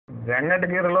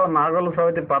వెంకటగిరిలో నాగుల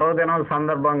చవితి పర్వదినం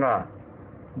సందర్భంగా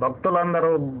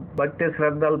భక్తులందరూ భక్తి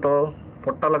శ్రద్ధలతో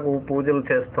పుట్టలకు పూజలు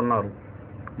చేస్తున్నారు.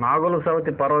 నాగుల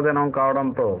చవితి పర్వదినం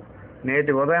కావడంతో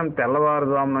నేటి ఉదయం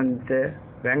తెల్లవారుజాము నుంచే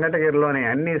వెంకటగిరిలోని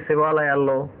అన్ని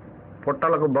శివాలయాల్లో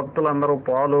పుట్టలకు భక్తులందరూ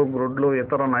పాలు, గుడ్లు,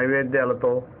 ఇతర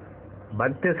నైవేద్యాలతో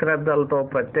భక్తి శ్రద్ధలతో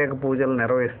ప్రత్యేక పూజలు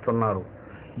నిర్వహిస్తున్నారు.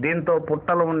 దీంతో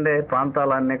పుట్టలు ఉండే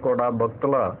ప్రాంతాలన్నీ కూడా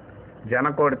భక్తుల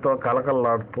జనకోడితో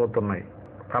కలకలలాడిపోతున్నాయి.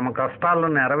 తమ కష్టాలను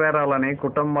నెరవేరాలని,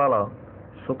 కుటుంబాల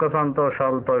సుఖ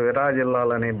సంతోషాలతో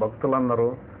విరాజిల్లాలని భక్తులందరూ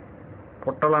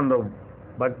పుట్టలందు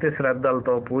భక్తి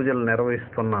శ్రద్ధలతో పూజలు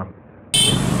నిర్వహిస్తున్నారు.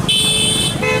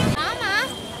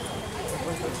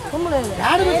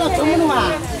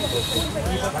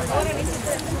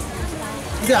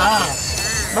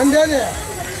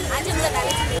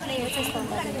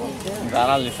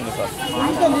 దానాలు తీసుకుంది సార్.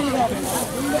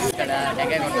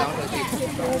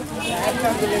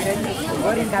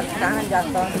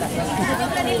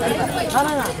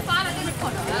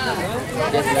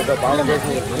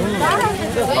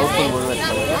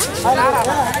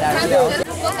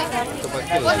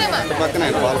 పక్కన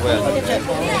పాలు పోయాలి.